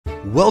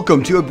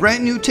Welcome to a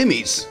brand new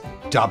Timmy's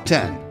Top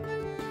 10.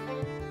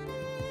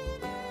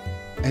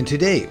 And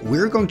today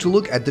we're going to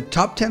look at the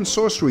top 10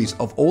 sorceries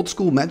of old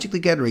school Magic the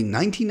Gathering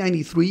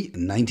 1993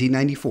 and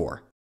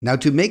 1994. Now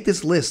to make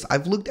this list,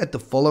 I've looked at the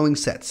following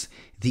sets.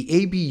 The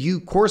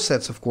ABU core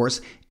sets, of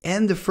course,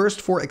 and the first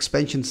 4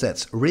 expansion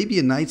sets,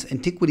 Arabian Nights,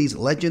 Antiquities,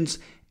 Legends,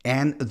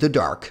 and The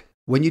Dark.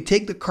 When you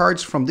take the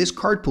cards from this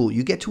card pool,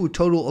 you get to a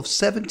total of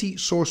 70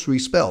 sorcery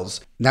spells.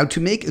 Now to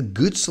make a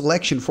good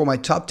selection for my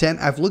top 10,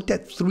 I've looked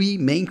at 3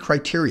 main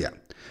criteria.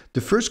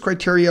 The first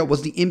criteria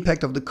was the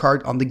impact of the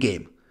card on the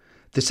game.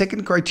 The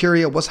second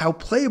criteria was how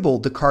playable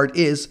the card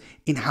is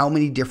in how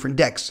many different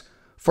decks.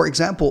 For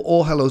example,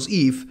 All Hallows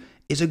Eve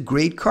is a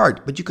great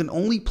card, but you can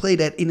only play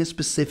that in a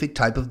specific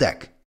type of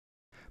deck.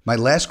 My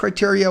last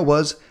criteria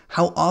was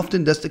how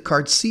often does the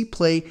card see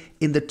play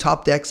in the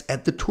top decks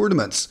at the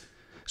tournaments.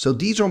 So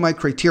these are my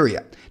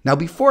criteria. Now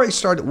before I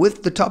start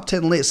with the top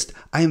 10 list,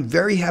 I am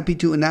very happy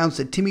to announce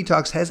that Timmy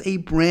Talks has a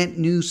brand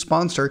new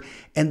sponsor,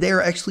 and they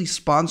are actually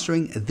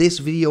sponsoring this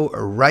video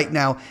right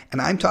now,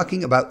 and I'm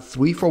talking about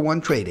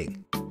 3for1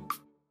 Trading.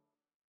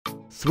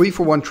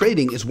 3for1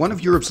 Trading is one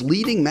of Europe's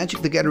leading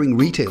Magic the Gathering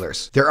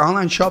retailers. Their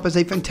online shop has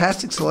a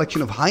fantastic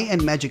selection of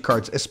high-end Magic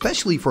cards,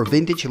 especially for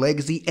vintage,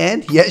 legacy,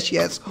 and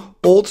yes,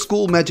 old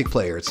school Magic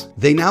players.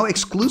 They now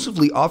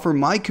exclusively offer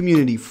my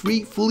community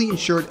free, fully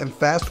insured and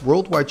fast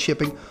worldwide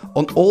shipping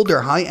on all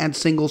their high-end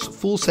singles,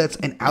 full sets,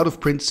 and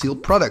out-of-print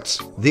sealed products.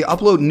 They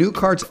upload new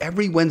cards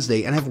every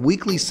Wednesday and have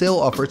weekly sale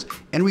offers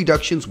and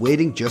reductions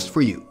waiting just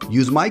for you.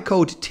 Use my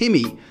code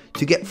TIMMY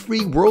to get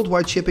free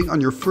worldwide shipping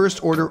on your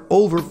first order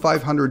over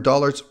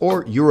 $500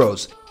 or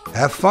euros.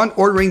 Have fun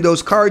ordering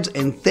those cards,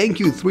 and thank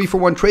you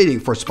 3for1 Trading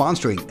for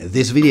sponsoring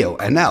this video.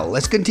 And now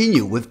let's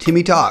continue with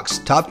Timmy Talks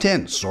Top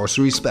 10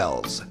 Sorcery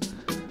Spells.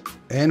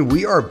 And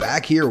we are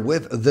back here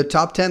with the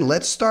top 10.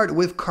 Let's start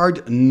with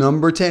card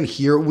number 10.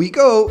 Here we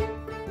go.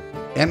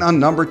 And on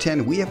number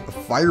 10 we have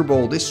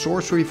Fireball. This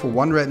sorcery for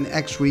 1 red and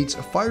X reads: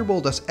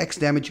 Fireball does X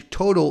damage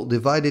total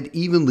divided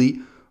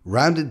evenly,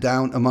 rounded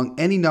down among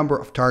any number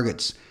of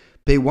targets.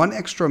 Pay 1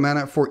 extra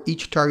mana for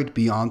each target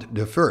beyond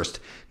the first.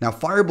 Now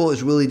Fireball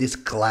is really this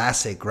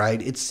classic,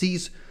 right? It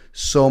sees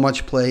so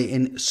much play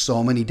in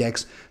so many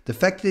decks. The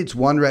fact that it's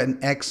 1 red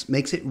and X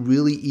makes it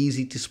really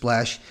easy to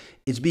splash.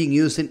 It's being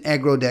used in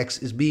aggro decks,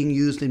 it's being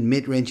used in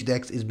mid-range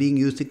decks, it's being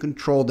used in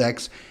control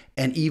decks,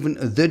 and even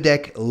the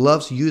deck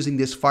loves using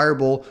this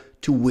Fireball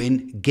to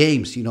win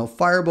games. You know,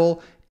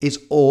 Fireball is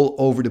all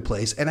over the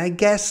place. And I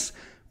guess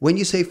when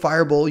you say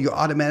Fireball, you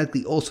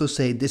automatically also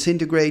say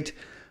Disintegrate.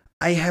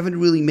 I haven't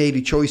really made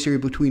a choice here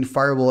between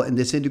Fireball and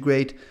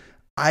Disintegrate.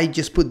 I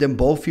just put them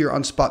both here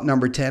on spot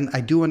number 10.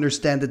 I do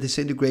understand that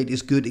Disintegrate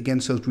is good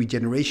against those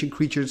regeneration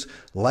creatures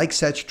like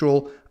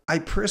Satchel. I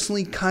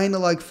personally kind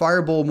of like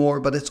Fireball more,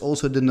 but it's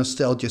also the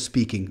nostalgia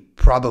speaking.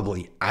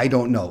 Probably. I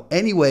don't know.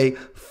 Anyway,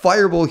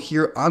 Fireball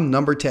here on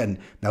number 10.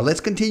 Now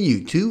let's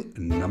continue to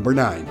number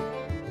 9.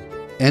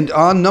 And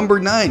on number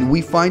 9,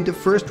 we find the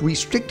first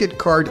restricted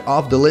card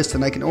of the list,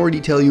 and I can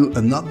already tell you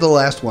not the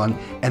last one,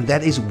 and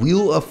that is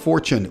Wheel of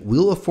Fortune.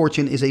 Wheel of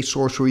Fortune is a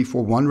sorcery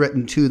for 1 red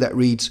and 2 that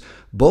reads: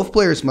 both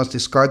players must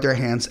discard their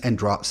hands and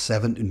draw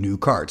 7 new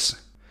cards.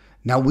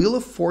 Now Wheel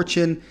of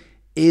Fortune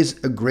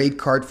is a great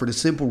card for the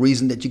simple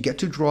reason that you get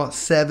to draw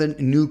 7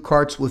 new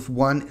cards with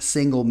 1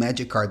 single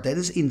Magic card. That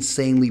is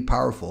insanely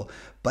powerful.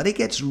 But it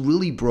gets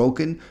really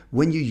broken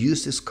when you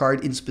use this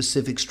card in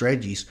specific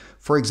strategies.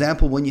 For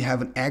example, when you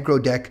have an aggro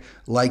deck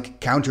like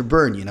Counter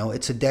Burn, you know,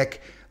 it's a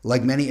deck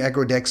like many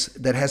aggro decks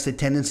that has the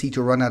tendency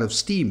to run out of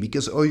steam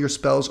because all your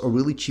spells are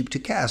really cheap to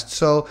cast.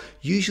 So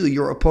usually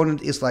your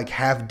opponent is like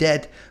half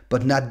dead,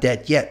 but not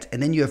dead yet, and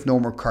then you have no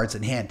more cards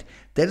in hand.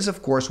 That is,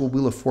 of course, where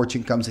Wheel of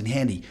Fortune comes in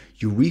handy.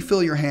 You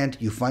refill your hand,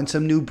 you find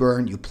some new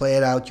burn, you play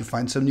it out, you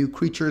find some new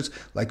creatures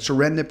like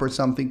Serendip or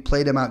something,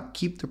 play them out,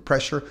 keep the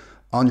pressure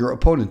on your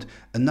opponent.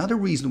 Another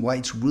reason why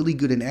it's really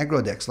good in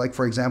aggro decks, like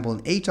for example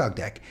an ATOG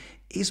deck,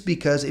 is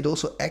because it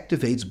also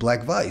activates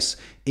Black Vice.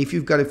 If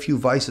you've got a few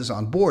Vices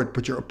on board,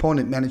 but your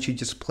opponent managed to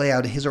just play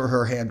out his or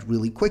her hand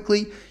really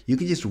quickly, you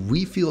can just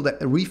refill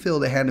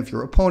the hand of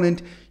your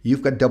opponent.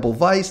 You've got double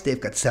Vice, they've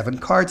got 7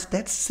 cards,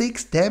 that's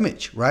 6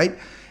 damage, right?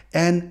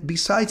 And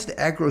besides the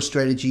aggro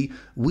strategy,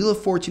 Wheel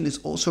of Fortune is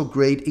also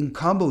great in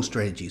combo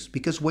strategies,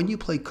 because when you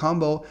play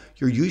combo,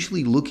 you're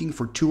usually looking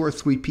for 2 or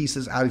 3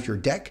 pieces out of your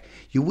deck.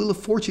 Your Wheel of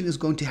Fortune is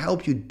going to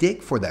help you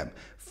dig for them,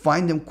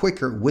 find them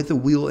quicker with a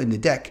wheel in the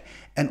deck.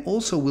 And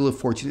also Wheel of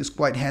Fortune is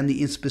quite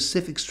handy in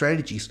specific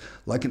strategies,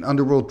 like an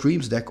Underworld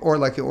Dreams deck, or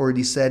like I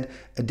already said,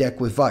 a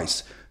deck with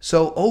Vice.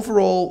 So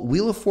overall,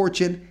 Wheel of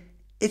Fortune,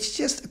 it's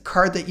just a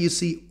card that you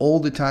see all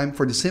the time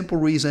for the simple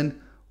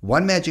reason: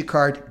 1 Magic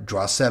card,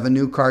 draw 7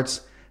 new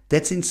cards.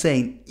 That's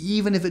insane,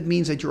 even if it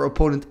means that your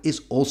opponent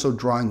is also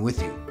drawing with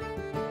you.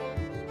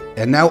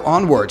 And now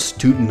onwards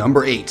to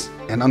number 8.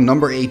 And on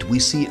number 8 we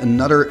see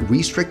another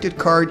restricted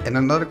card and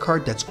another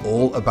card that's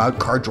all about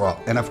card draw.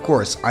 And of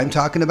course, I'm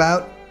talking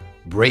about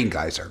Brain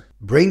Geyser.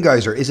 Brain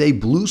Geyser is a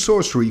blue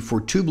sorcery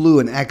for 2 blue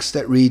and X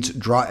that reads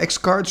draw X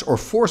cards or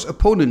force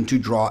opponent to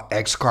draw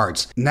X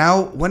cards.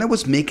 Now, when I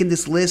was making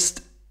this list,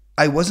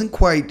 I wasn't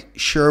quite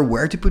sure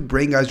where to put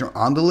Brain Geyser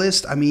on the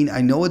list. I mean, I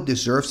know it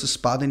deserves a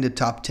spot in the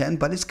top 10,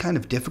 but it's kind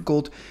of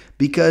difficult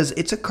because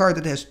it's a card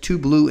that has 2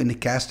 blue in the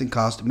casting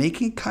cost,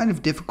 making it kind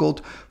of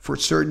difficult for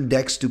certain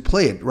decks to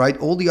play it, right?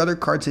 All the other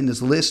cards in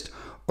this list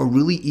are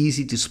really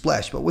easy to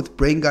splash, but with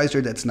Brain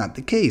Geyser that's not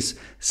the case.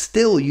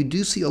 Still, you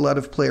do see a lot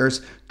of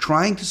players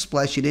trying to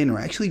splash it in or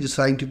actually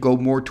deciding to go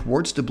more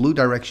towards the blue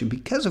direction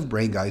because of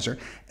Brain Geyser,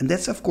 and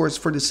that's of course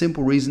for the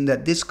simple reason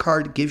that this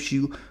card gives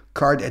you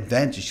card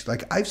advantage.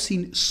 Like, I've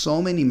seen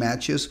so many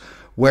matches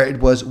where it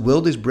was, will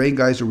this Brain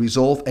Geyser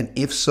resolve, and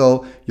if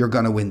so, you're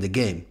gonna win the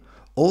game.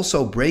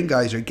 Also, Brain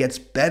Geyser gets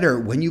better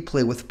when you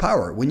play with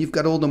power. When you've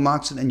got all the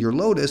Moxen and your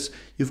Lotus,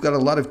 you've got a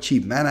lot of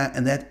cheap mana,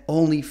 and that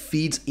only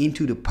feeds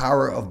into the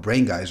power of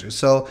Brain Geyser.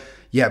 So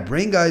yeah,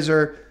 Brain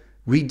Geyser,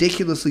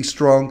 ridiculously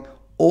strong.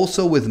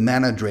 Also with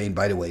Mana Drain,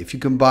 by the way. If you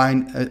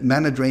combine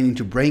Mana Drain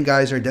into Brain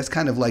Geyser, that's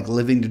kind of like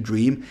living the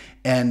dream.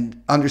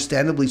 And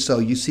understandably so,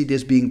 you see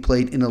this being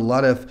played in a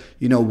lot of,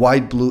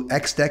 white-blue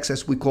X decks,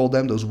 as we call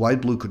them, those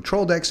white-blue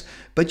control decks.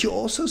 But you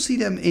also see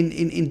them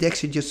in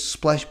decks that just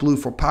splash blue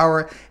for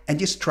power and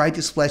just try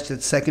to splash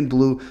that second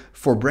blue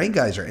for Brain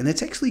Geyser. And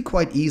it's actually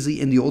quite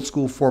easy in the old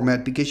school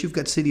format because you've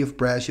got City of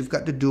Brass, you've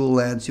got the dual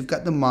lands, you've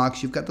got the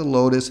Mox, you've got the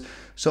Lotus.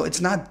 So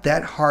it's not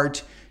that hard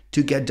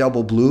to get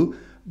double blue.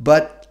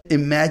 But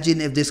imagine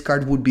if this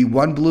card would be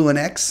 1 blue and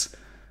X.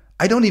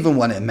 I don't even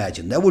want to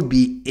imagine. That would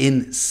be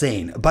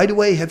insane. By the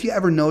way, have you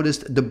ever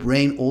noticed the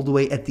brain all the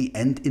way at the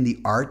end in the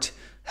art?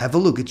 Have a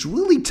look. It's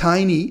really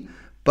tiny,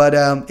 but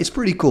it's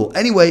pretty cool.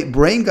 Anyway,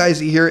 Brain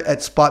Geyser here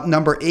at spot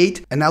number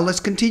 8. And now let's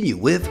continue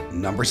with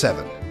number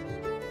 7.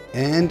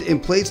 And in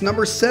place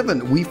number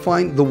 7, we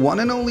find the one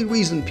and only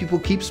reason people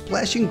keep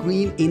splashing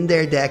green in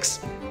their decks.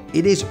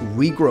 It is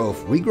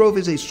Regrowth. Regrowth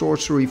is a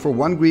sorcery for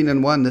 1 green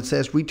and 1 that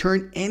says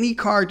return any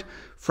card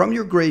from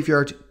your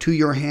graveyard to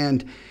your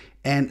hand.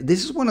 And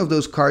this is one of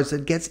those cards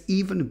that gets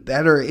even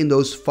better in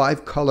those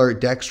 5-color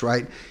decks,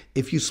 right?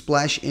 If you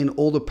splash in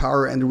all the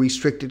power and the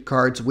restricted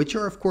cards, which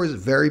are of course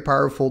very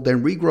powerful,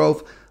 then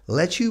Regrowth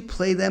lets you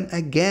play them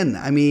again.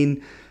 I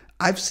mean,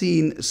 I've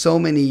seen so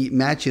many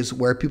matches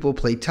where people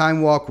play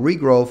Time Walk,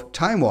 Regrowth,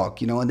 Time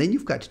Walk, and then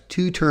you've got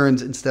 2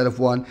 turns instead of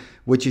 1,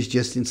 which is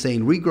just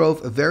insane.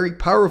 Regrowth, a very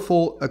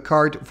powerful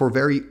card for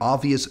very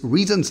obvious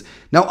reasons.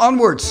 Now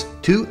onwards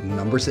to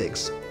number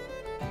 6.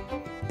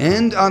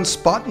 And on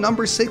spot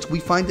number 6, we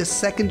find the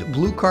second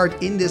blue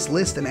card in this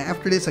list. And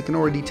after this, I can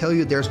already tell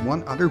you there's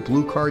one other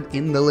blue card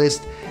in the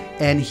list.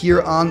 And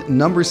here on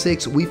number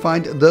 6, we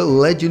find the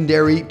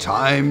legendary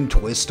Time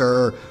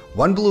Twister.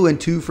 1 blue and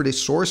 2 for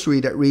this sorcery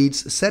that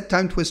reads, set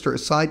Time Twister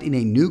aside in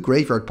a new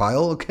graveyard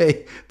pile.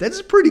 Okay, that's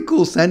a pretty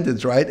cool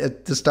sentence, right,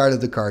 at the start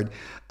of the card.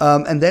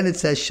 And then it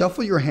says,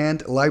 shuffle your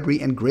hand, library,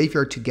 and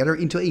graveyard together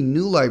into a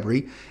new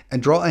library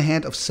and draw a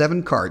hand of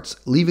 7 cards,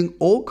 leaving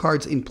all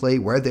cards in play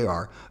where they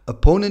are.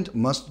 Opponent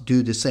must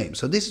do the same.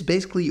 So this is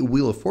basically a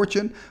Wheel of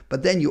Fortune,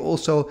 but then you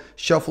also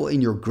shuffle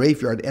in your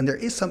graveyard, and there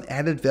is some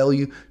added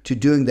value to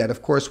doing that.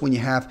 Of course, when you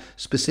have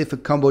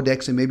specific combo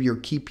decks and maybe your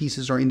key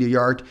pieces are in the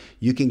yard,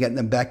 you can get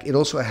them back. It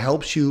also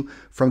helps you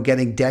from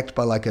getting decked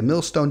by like a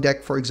Millstone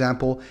deck, for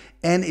example.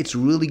 And it's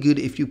really good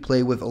if you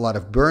play with a lot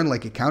of burn,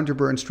 like a counter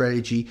burn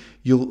strategy.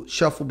 You'll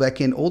shuffle back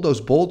in all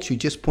those bolts you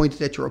just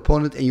pointed at your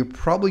opponent, and you're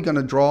probably going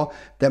to draw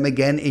them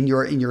again in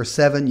your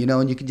 7,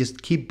 and you can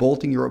just keep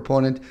bolting your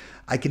opponent.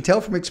 I can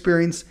tell from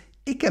experience,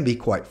 it can be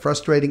quite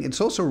frustrating.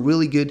 It's also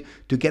really good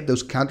to get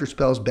those counter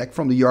spells back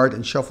from the yard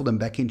and shuffle them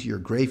back into your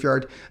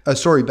graveyard.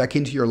 Back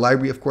into your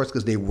library, of course,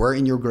 because they were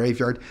in your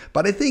graveyard.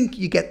 But I think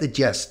you get the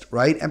gist,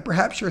 right? And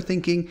perhaps you're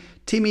thinking,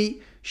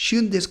 Timmy,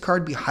 shouldn't this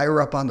card be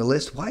higher up on the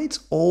list? Why it's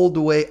all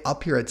the way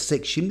up here at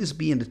 6? Shouldn't this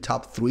be in the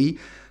top 3?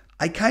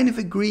 I kind of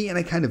agree and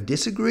I kind of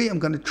disagree. I'm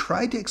going to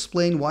try to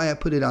explain why I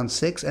put it on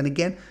 6. And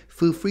again,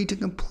 feel free to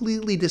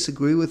completely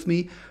disagree with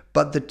me.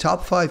 But the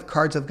top 5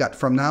 cards I've got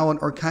from now on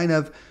are kind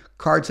of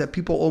cards that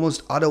people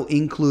almost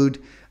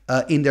auto-include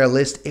in their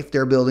list if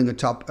they're building a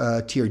top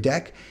tier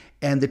deck.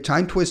 And the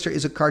Time Twister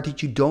is a card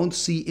that you don't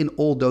see in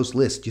all those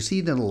lists. You see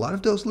it in a lot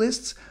of those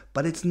lists,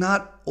 but it's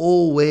not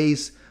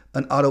always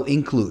an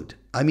auto-include.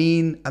 I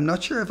mean, I'm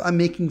not sure if I'm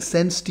making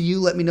sense to you.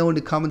 Let me know in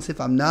the comments if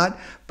I'm not.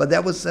 But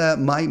that was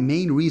my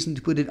main reason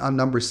to put it on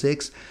number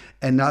 6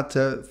 and not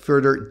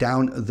further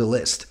down the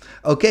list.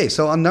 Okay,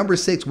 so on number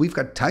 6, we've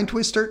got Time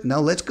Twister. Now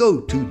let's go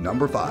to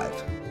number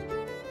 5.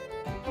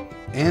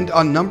 And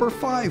on number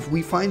 5,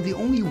 we find the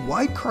only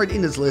white card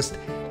in this list,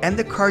 and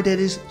the card that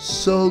is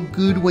so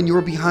good when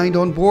you're behind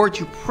on board.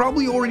 You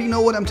probably already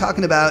know what I'm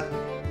talking about.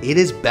 It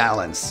is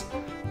Balance.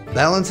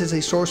 Balance is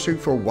a sorcery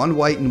for 1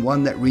 white and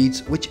 1 that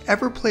reads,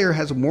 whichever player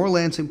has more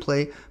lands in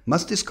play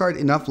must discard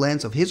enough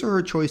lands of his or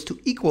her choice to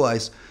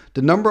equalize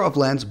the number of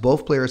lands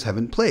both players have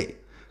in play.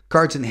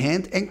 Cards in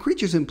hand and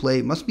creatures in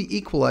play must be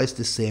equalized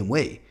the same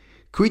way.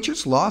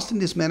 Creatures lost in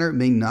this manner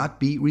may not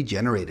be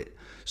regenerated.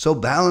 So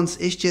Balance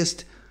is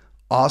just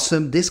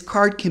Awesome. This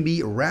card can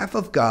be Wrath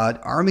of God,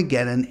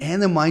 Armageddon, and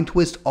the Mind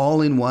Twist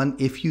all in one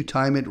if you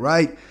time it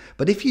right.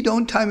 But if you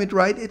don't time it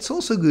right, it's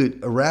also good.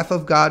 A Wrath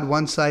of God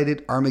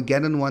one-sided,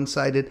 Armageddon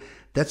one-sided.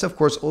 That's of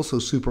course also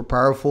super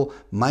powerful.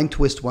 Mind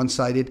Twist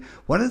one-sided.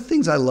 One of the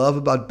things I love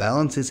about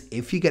balance is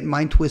if you get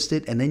Mind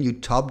Twisted and then you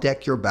top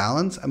deck your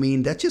balance, I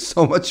mean, that's just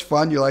so much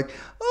fun. You're like,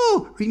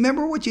 oh,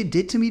 remember what you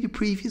did to me the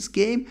previous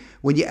game?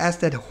 When you asked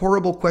that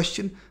horrible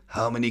question,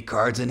 how many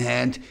cards in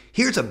hand?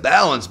 Here's a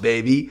balance,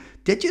 baby.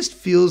 That just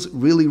feels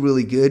really,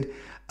 really good.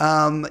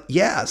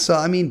 Yeah, so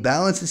I mean,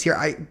 balance is here.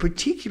 I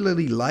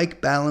particularly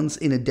like balance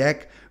in a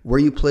deck where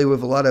you play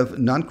with a lot of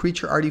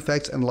non-creature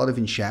artifacts and a lot of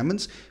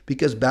enchantments,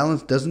 because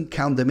balance doesn't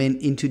count them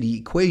into the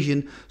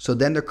equation, so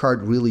then the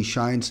card really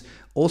shines.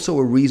 Also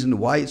a reason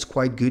why it's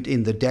quite good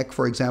in the deck,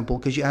 for example,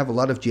 because you have a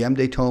lot of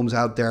GM tomes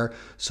out there,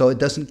 so it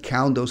doesn't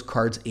count those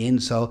cards in.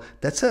 So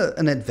that's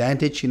an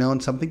advantage, you know,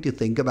 and something to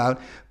think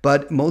about.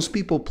 But most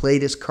people play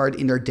this card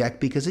in their deck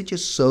because it's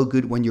just so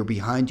good when you're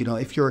behind. You know,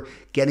 if you're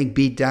getting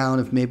beat down,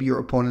 if maybe your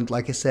opponent,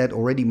 like I said,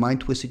 already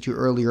mind twisted you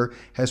earlier,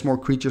 has more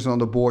creatures on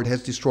the board,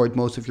 has destroyed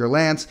most of your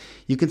lands,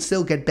 you can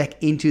still get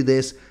back into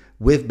this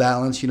with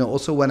balance. You know,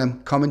 also when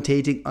I'm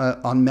commentating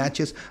on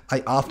matches,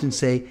 I often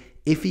say,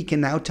 if he can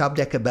now top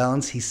deck a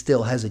balance, he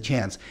still has a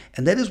chance.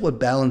 And that is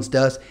what balance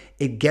does.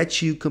 It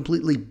gets you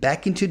completely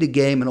back into the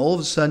game, and all of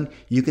a sudden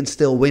you can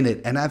still win it.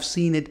 And I've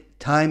seen it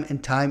time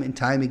and time and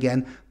time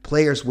again,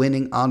 players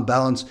winning on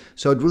balance.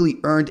 So it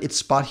really earned its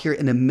spot here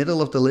in the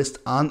middle of the list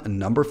on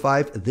number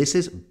 5. This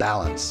is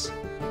balance.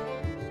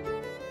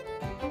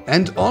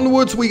 And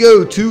onwards we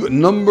go to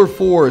number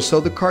 4. So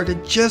the card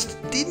that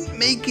just didn't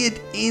make it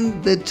in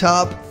the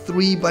top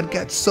 3, but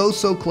got so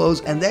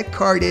close. And that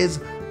card is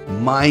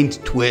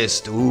Mind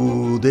Twist.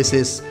 Ooh,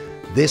 this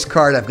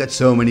card, I've got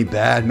so many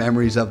bad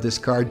memories of this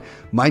card.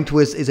 Mind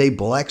Twist is a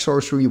black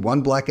sorcery,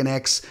 1 black and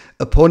X.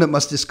 Opponent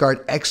must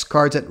discard X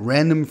cards at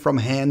random from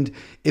hand.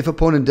 If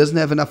opponent doesn't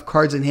have enough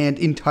cards in hand,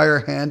 entire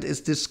hand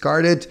is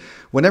discarded.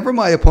 Whenever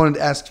my opponent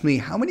asks me,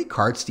 how many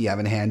cards do you have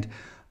in hand?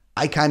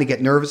 I kind of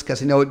get nervous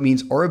because I know it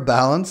means or a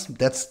balance,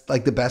 that's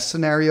like the best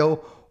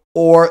scenario,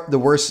 or the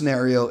worst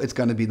scenario, it's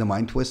going to be the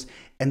Mind Twist.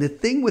 And the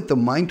thing with the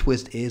Mind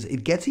Twist is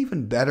it gets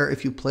even better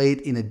if you play it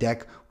in a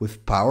deck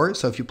with power.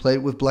 So if you play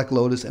it with Black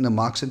Lotus and a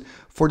Moxen,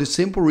 for the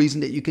simple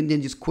reason that you can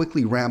then just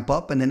quickly ramp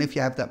up. And then if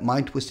you have that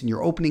Mind Twist in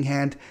your opening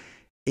hand,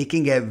 it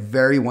can get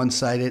very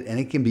one-sided and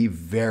it can be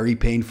very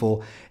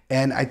painful.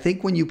 And I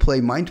think when you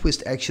play Mind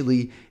Twist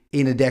actually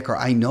in a deck, or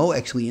I know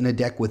actually in a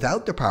deck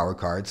without the power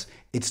cards,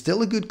 it's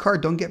still a good card,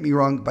 don't get me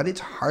wrong, but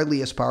it's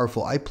hardly as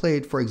powerful. I play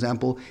it, for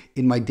example,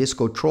 in my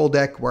Disco Troll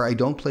deck where I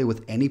don't play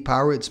with any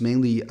power. It's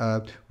mainly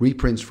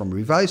reprints from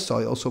Revised, so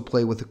I also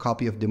play with a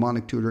copy of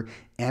Demonic Tutor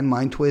and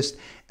Mind Twist.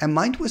 And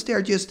Mind Twist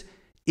there just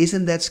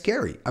isn't that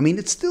scary. I mean,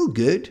 it's still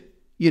good,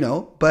 you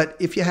know, but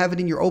if you have it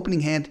in your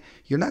opening hand,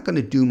 you're not going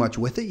to do much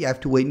with it. You have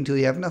to wait until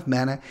you have enough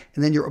mana,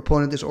 and then your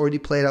opponent has already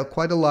played out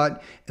quite a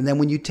lot. And then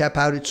when you tap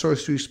out at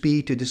Sorcery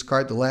Speed to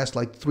discard the last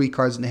like 3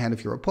 cards in the hand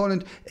of your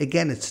opponent,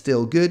 again, it's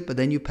still good, but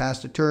then you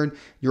pass the turn,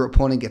 your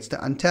opponent gets to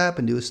untap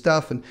and do his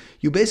stuff, and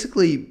you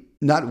basically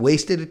not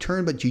wasted a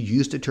turn, but you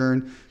used a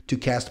turn to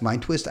cast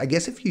Mind Twist. I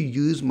guess if you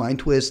use Mind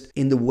Twist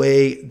in the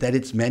way that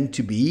it's meant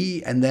to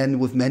be, and then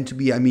with meant to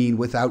be, I mean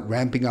without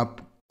ramping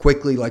up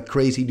quickly like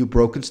crazy, do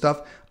broken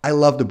stuff. I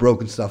love the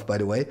broken stuff, by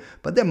the way,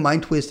 but then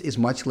Mind Twist is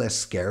much less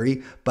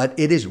scary, but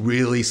it is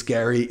really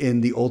scary in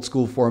the old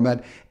school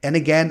format. And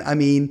again, I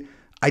mean,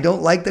 I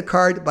don't like the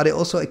card, but I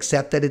also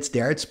accept that it's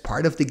there. It's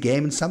part of the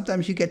game, and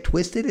sometimes you get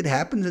twisted. It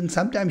happens, and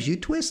sometimes you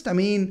twist. I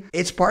mean,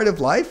 it's part of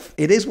life.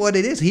 It is what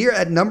it is. Here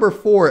at number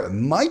 4,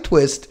 Mind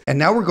Twist. And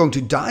now we're going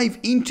to dive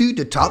into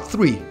the top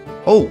 3.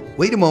 Oh,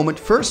 wait a moment.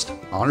 First,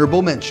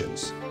 honorable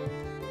mentions.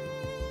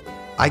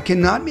 I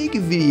cannot make a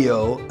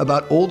video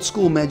about old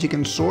school magic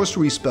and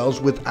sorcery spells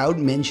without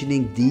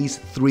mentioning these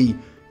 3.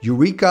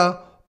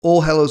 Eureka, All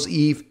Hallows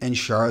Eve, and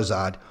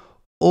Charizard.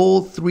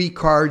 All 3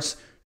 cards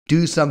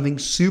do something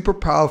super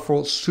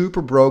powerful,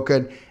 super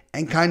broken,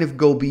 and kind of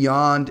go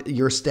beyond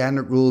your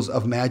standard rules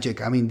of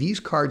magic. I mean, these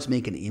cards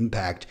make an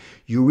impact.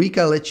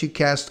 Eureka lets you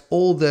cast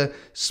all the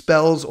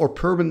spells, or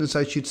permanents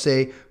I should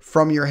say,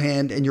 from your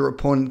hand, and your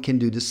opponent can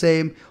do the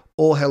same.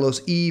 All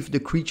Hallows Eve, the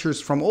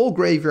creatures from all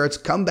graveyards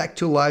come back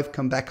to life,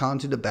 come back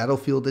onto the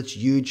battlefield. That's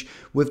huge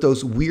with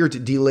those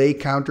weird delay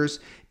counters.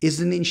 Is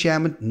it an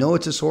enchantment? No,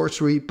 it's a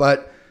sorcery,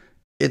 but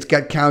it's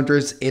got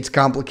counters. It's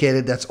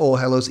complicated. That's All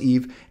Hallows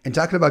Eve. And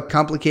talking about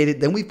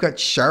complicated, then we've got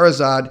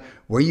Charizard,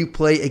 where you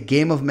play a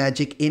game of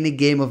magic in a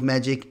game of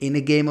magic in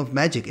a game of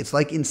magic. It's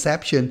like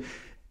Inception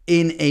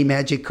in a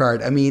magic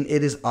card. I mean,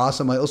 it is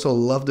awesome. I also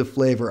love the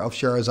flavor of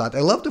Charizard. I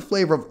love the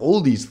flavor of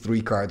all these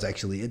 3 cards,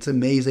 actually. It's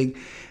amazing.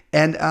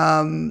 And,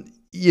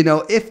 you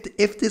know,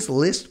 if this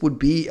list would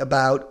be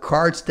about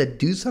cards that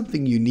do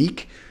something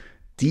unique,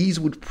 these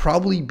would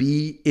probably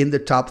be in the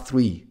top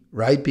 3,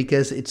 right?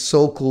 Because it's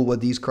so cool what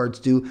these cards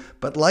do.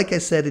 But like I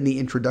said in the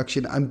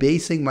introduction, I'm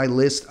basing my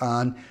list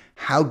on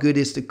how good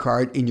is the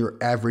card in your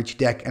average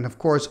deck. And of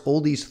course,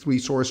 all these three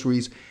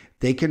sorceries,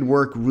 they can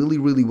work really,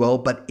 really well,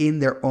 but in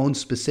their own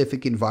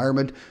specific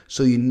environment.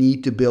 So you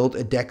need to build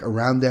a deck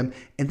around them,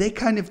 and they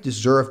kind of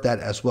deserve that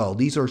as well.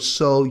 These are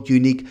so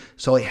unique,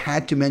 so I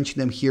had to mention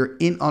them here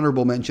in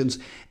honorable mentions.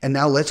 And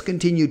now let's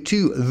continue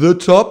to the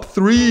top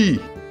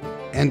 3.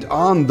 And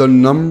on the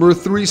number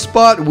 3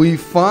 spot, we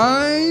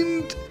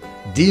find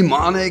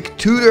Demonic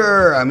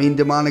Tutor. I mean,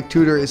 Demonic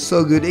Tutor is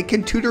so good. It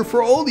can tutor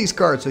for all these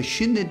cards, so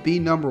shouldn't it be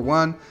number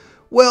 1?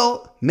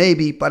 Well,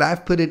 maybe, but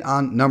I've put it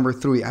on number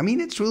 3. I mean,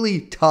 it's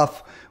really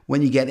tough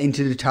when you get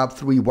into the top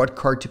 3 what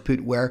card to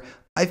put where.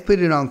 I've put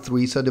it on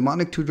 3. So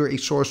Demonic Tutor, a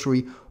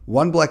sorcery,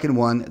 1 black and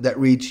 1 that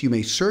reads, you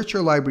may search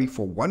your library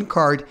for 1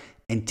 card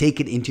and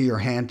take it into your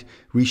hand.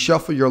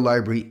 Reshuffle your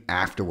library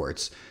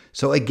afterwards.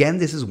 So again,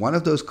 this is one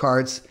of those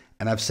cards,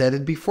 and I've said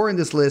it before in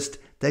this list,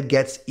 that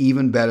gets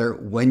even better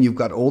when you've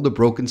got all the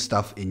broken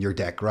stuff in your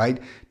deck, right?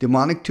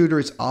 Demonic Tutor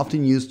is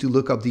often used to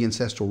look up the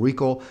Ancestral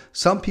Recall.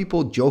 Some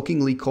people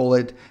jokingly call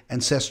it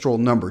Ancestral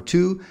number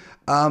 2.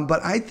 But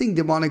I think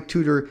Demonic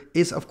Tutor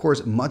is, of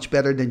course, much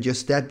better than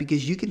just that,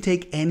 because you can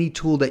take any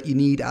tool that you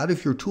need out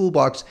of your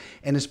toolbox,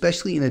 and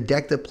especially in a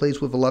deck that plays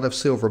with a lot of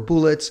silver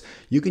bullets,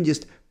 you can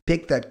just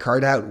pick that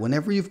card out.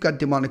 Whenever you've got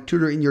Demonic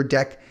Tutor in your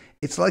deck,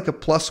 it's like a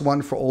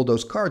 +1 for all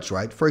those cards,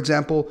 right? For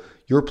example,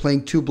 you're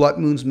playing 2 Blood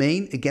Moons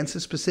main against a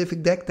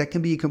specific deck, that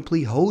can be a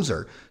complete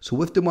hoser. So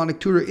with Demonic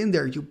Tutor in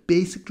there, you're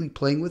basically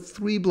playing with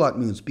 3 Blood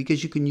Moons,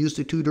 because you can use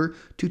the tutor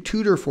to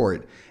tutor for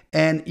it.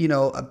 And, you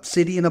know, a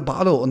City in a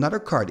Bottle, another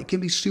card, it can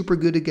be super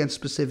good against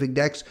specific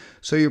decks.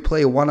 So you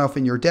play a 1-off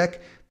in your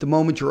deck. The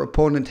moment your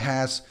opponent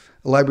has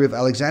a Library of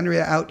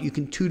Alexandria out, you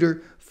can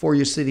tutor for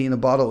your City in a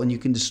Bottle, and you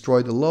can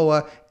destroy the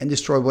Loa and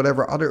destroy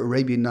whatever other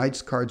Arabian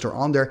Nights cards are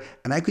on there.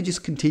 And I could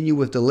just continue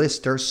with the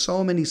list. There's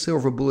so many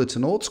silver bullets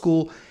in Old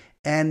School,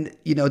 and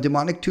you know,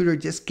 Demonic Tutor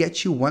just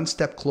gets you one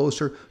step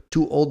closer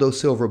to all those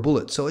silver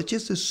bullets. So it's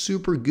just a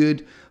super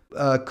good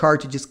card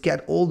to just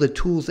get all the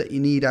tools that you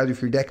need out of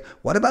your deck.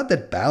 What about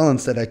that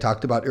balance that I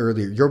talked about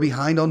earlier? You're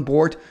behind on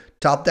board,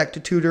 top deck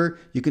to tutor,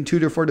 you can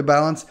tutor for the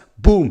balance,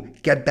 boom,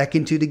 get back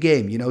into the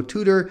game. You know,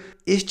 Tutor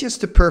is just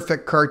the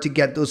perfect card to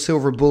get those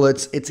silver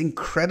bullets. It's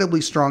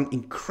incredibly strong,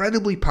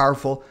 incredibly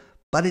powerful,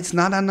 but it's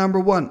not on number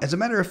 1. As a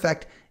matter of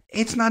fact,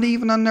 it's not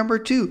even on number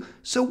 2.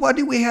 So what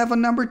do we have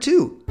on number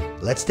 2?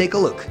 Let's take a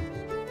look.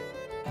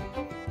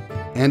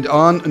 And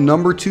on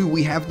number 2,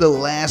 we have the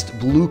last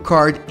blue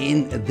card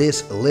in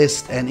this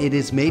list, and it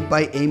is made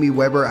by Amy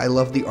Weber. I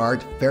love the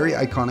art, very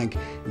iconic.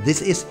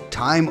 This is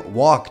Time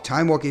Walk.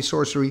 Time Walk, a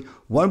sorcery,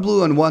 1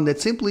 blue and 1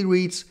 that simply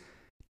reads,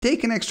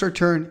 take an extra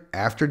turn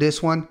after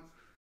this one.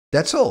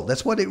 That's all.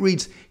 That's what it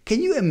reads.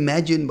 Can you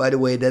imagine, by the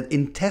way, that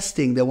in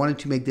testing they wanted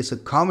to make this a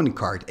common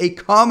card? A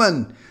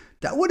common!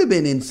 That would have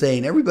been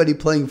insane. Everybody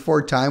playing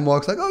 4 Time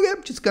Walks, like, oh yeah,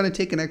 I'm just going to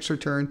take an extra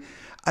turn.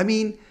 I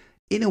mean,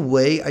 in a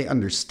way, I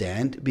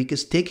understand,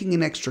 because taking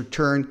an extra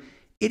turn,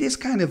 it is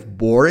kind of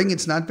boring.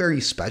 It's not very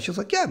special. It's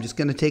like, yeah, I'm just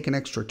going to take an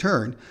extra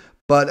turn.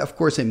 But of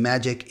course, in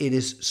Magic, it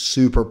is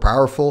super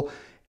powerful.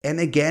 And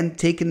again,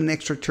 taking an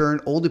extra turn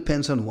all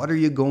depends on what are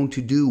you going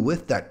to do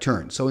with that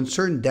turn. So in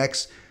certain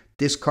decks,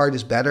 this card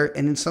is better.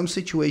 And in some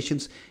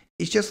situations,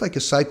 it's just like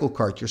a cycle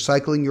card. You're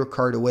cycling your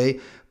card away.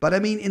 But I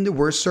mean, in the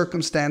worst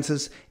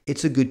circumstances,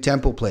 it's a good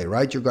tempo play,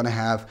 right? You're going to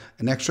have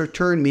an extra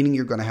turn, meaning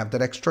you're going to have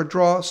that extra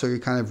draw. So you're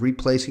kind of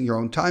replacing your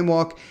own Time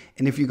Walk.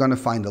 And if you're going to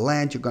find a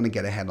land, you're going to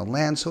get ahead on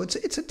land. So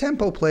it's a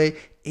tempo play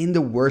in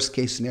the worst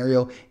case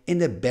scenario. In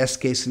the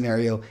best case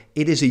scenario,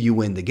 it is a you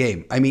win the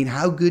game. I mean,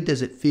 how good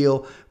does it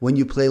feel when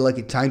you play like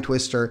a Time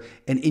Twister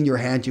and in your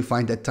hand you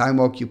find that Time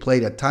Walk, you play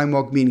that Time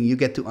Walk, meaning you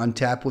get to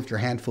untap with your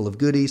handful of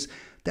goodies.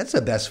 That's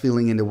the best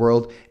feeling in the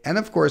world. And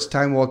of course,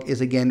 Time Walk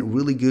is again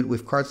really good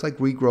with cards like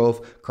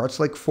Regrowth, cards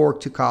like Fork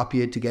to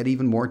copy it to get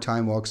even more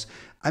Time Walks.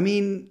 I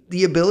mean,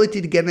 the ability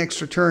to get an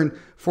extra turn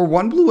for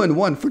 1 blue and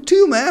 1 for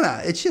 2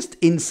 mana. It's just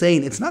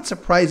insane. It's not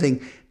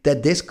surprising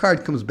that this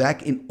card comes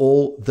back in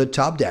all the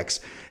top decks.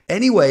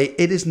 Anyway,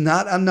 it is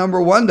not on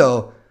number 1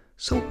 though.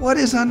 So what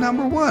is on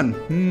number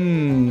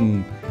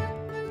 1?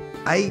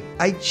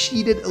 I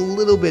cheated a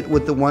little bit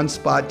with the 1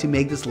 spot to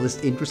make this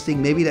list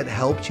interesting. Maybe that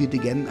helped you to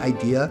get an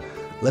idea.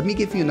 Let me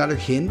give you another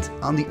hint.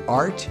 On the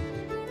art,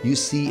 you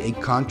see a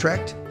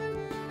contract.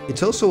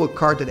 It's also a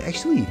card that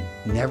actually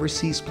never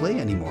sees play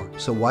anymore.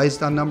 So why is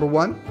it on number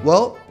 1?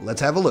 Well, let's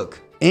have a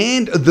look.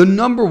 And the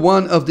number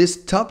 1 of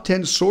this top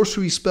 10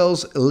 sorcery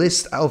spells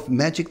list of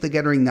Magic the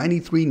Gathering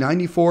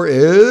 93-94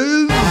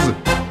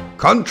 is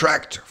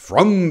Contract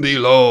from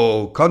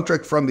Below.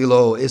 Contract from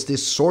Below is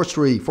this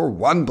sorcery for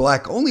 1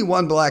 black, only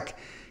 1 black.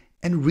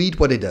 And read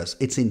what it does.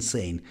 It's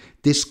insane.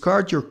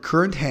 Discard your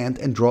current hand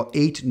and draw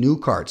 8 new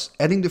cards,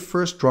 adding the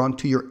first drawn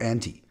to your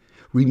ante.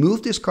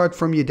 Remove this card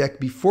from your deck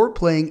before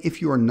playing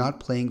if you are not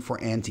playing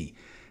for ante.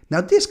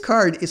 Now this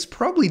card is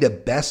probably the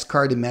best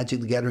card in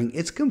Magic the Gathering.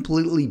 It's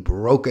completely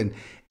broken.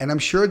 And I'm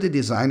sure the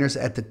designers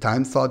at the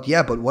time thought,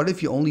 yeah, but what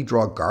if you only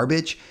draw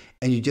garbage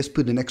and you just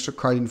put an extra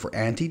card in for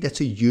ante? That's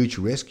a huge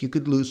risk. You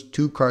could lose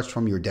 2 cards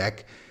from your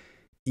deck.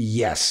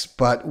 Yes,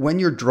 but when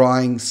you're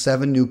drawing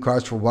 7 new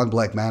cards for 1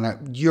 black mana,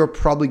 you're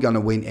probably going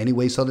to win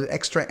anyway. So the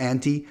extra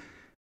ante,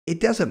 it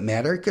doesn't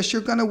matter because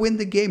you're going to win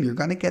the game. You're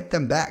going to get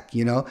them back,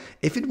 you know.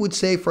 If it would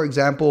say, for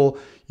example,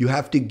 you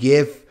have to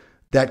give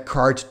that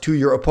card to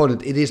your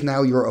opponent, it is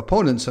now your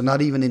opponent, so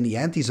not even in the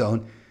ante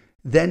zone,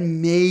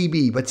 then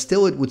maybe, but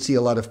still it would see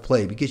a lot of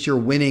play because you're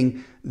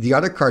winning the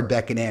other card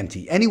back in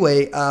ante.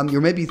 Anyway, you're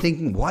maybe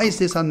thinking, why is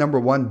this on number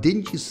 1?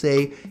 Didn't you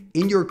say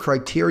in your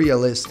criteria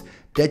list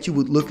that you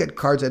would look at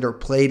cards that are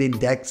played in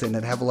decks and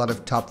that have a lot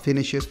of top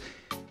finishes?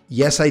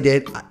 Yes, I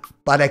did,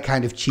 but I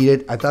kind of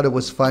cheated. I thought it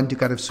was fun to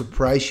kind of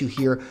surprise you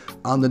here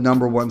on the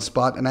number 1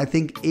 spot. And I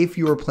think if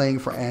you are playing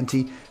for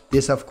ante,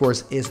 this, of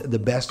course, is the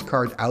best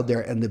card out there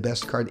and the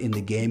best card in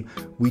the game.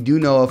 We do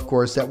know, of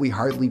course, that we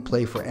hardly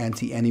play for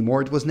ante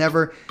anymore. It was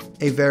never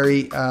a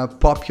very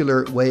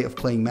popular way of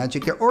playing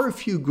Magic. There are a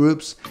few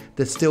groups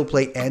that still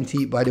play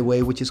ante, by the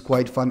way, which is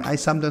quite fun. I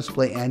sometimes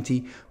play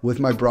ante with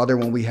my brother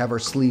when we have our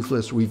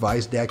sleeveless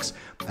revised decks,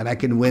 and I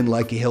can win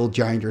like a hill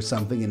giant or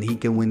something, and he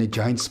can win a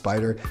giant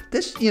spider.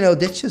 That's, you know,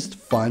 that's just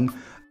fun.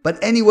 But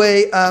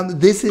anyway,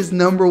 this is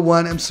number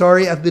 1. I'm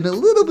sorry, I've been a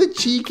little bit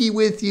cheeky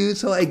with you.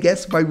 So I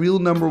guess my real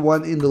number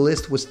 1 in the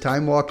list was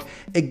Time Walk.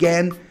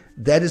 Again,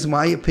 that is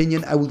my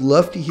opinion. I would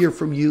love to hear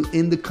from you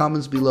in the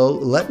comments below.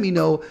 Let me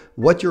know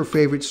what your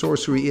favorite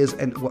sorcery is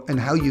and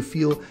how you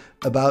feel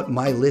about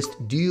my list.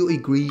 Do you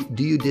agree?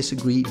 Do you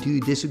disagree? Do you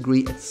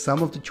disagree at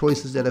some of the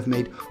choices that I've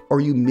made?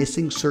 Are you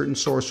missing certain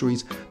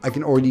sorceries? I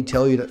can already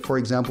tell you that, for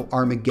example,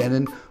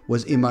 Armageddon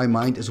was in my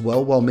mind as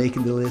well while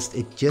making the list.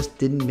 It just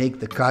didn't make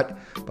the cut,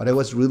 but I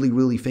was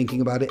really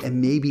thinking about it,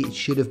 and maybe it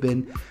should have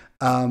been.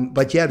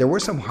 But yeah, there were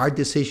some hard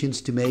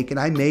decisions to make, and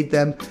I made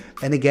them.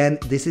 And again,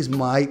 this is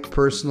my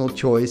personal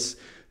choice.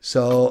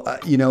 So,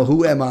 you know,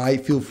 who am I?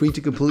 Feel free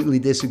to completely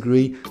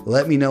disagree.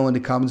 Let me know in the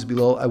comments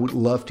below. I would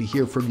love to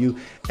hear from you.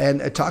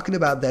 And talking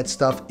about that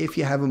stuff, if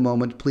you have a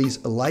moment,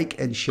 please like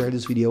and share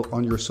this video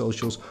on your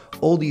socials.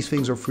 All these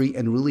things are free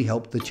and really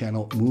help the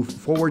channel move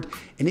forward.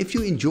 And if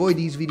you enjoy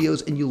these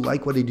videos and you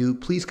like what I do,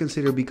 please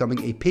consider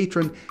becoming a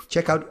patron.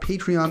 Check out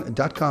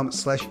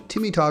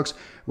patreon.com/TimmyTalks,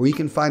 where you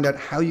can find out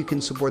how you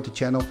can support the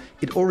channel.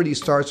 It already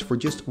starts for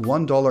just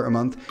 $1 a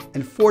month,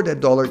 and for that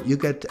dollar you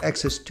get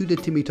access to the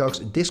Timmy Talks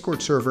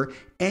Discord server,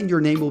 and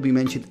your name will be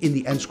mentioned in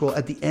the end scroll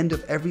at the end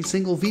of every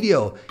single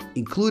video,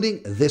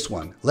 including this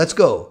one. Let's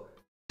go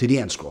to the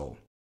end scroll.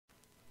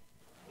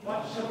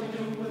 What shall we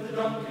do with the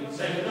drunken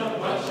sailor?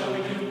 What shall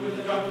we do with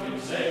the drunken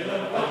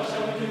sailor? What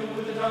shall we do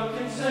with the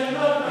drunken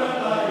sailor?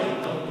 Early in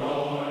the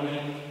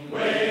morning,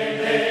 way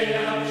hey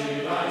and up she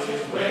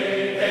rises, way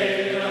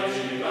hey and up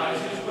she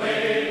rises,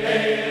 way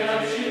hey and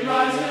up she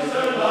rises,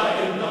 early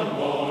in the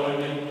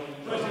morning.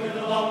 Put him in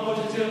the longboat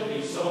until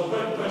he's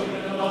sober, put him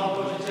in the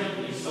longboat until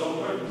he's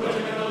sober, put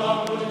him in the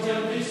longboat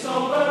until he's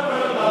sober,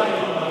 early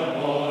in the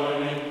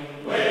morning.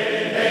 Way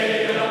hey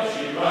and up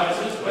she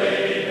rises, way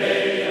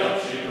hey and up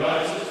she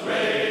rises,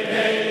 way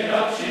hey and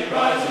up she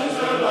rises,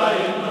 early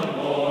in the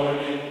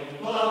morning.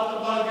 Pull out the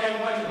plug and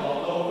wet him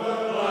all over,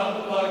 pull out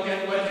the plug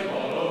and wet him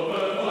all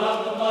over, pull out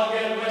the plug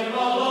and wet him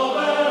all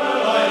over,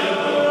 early in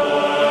the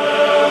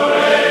morning.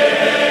 Way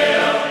hey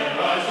and up she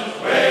rises,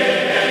 way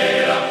hey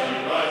and up she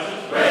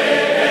rises, way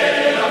hey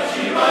and up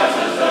she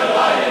rises,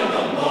 early in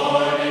the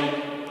morning.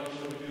 What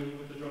shall we do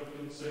with the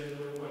drunken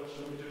sailor? What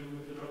shall we do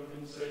with the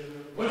drunken sailor?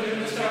 Put him in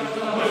the scouts to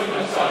the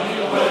husband, son,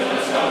 he'll put him in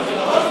the scouts to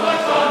the husband,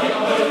 son,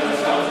 he'll put him in the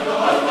scouts to the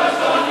husband,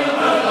 son, he'll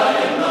early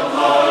in the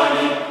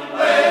morning.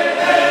 Way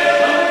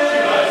hey up she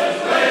rises,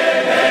 way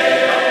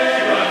hey up she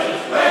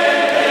rises, way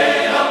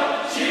hey up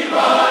she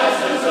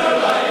rises,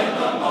 early in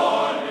the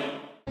morning.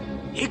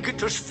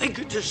 Igitus,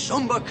 figitus,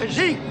 sumba,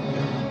 kazee.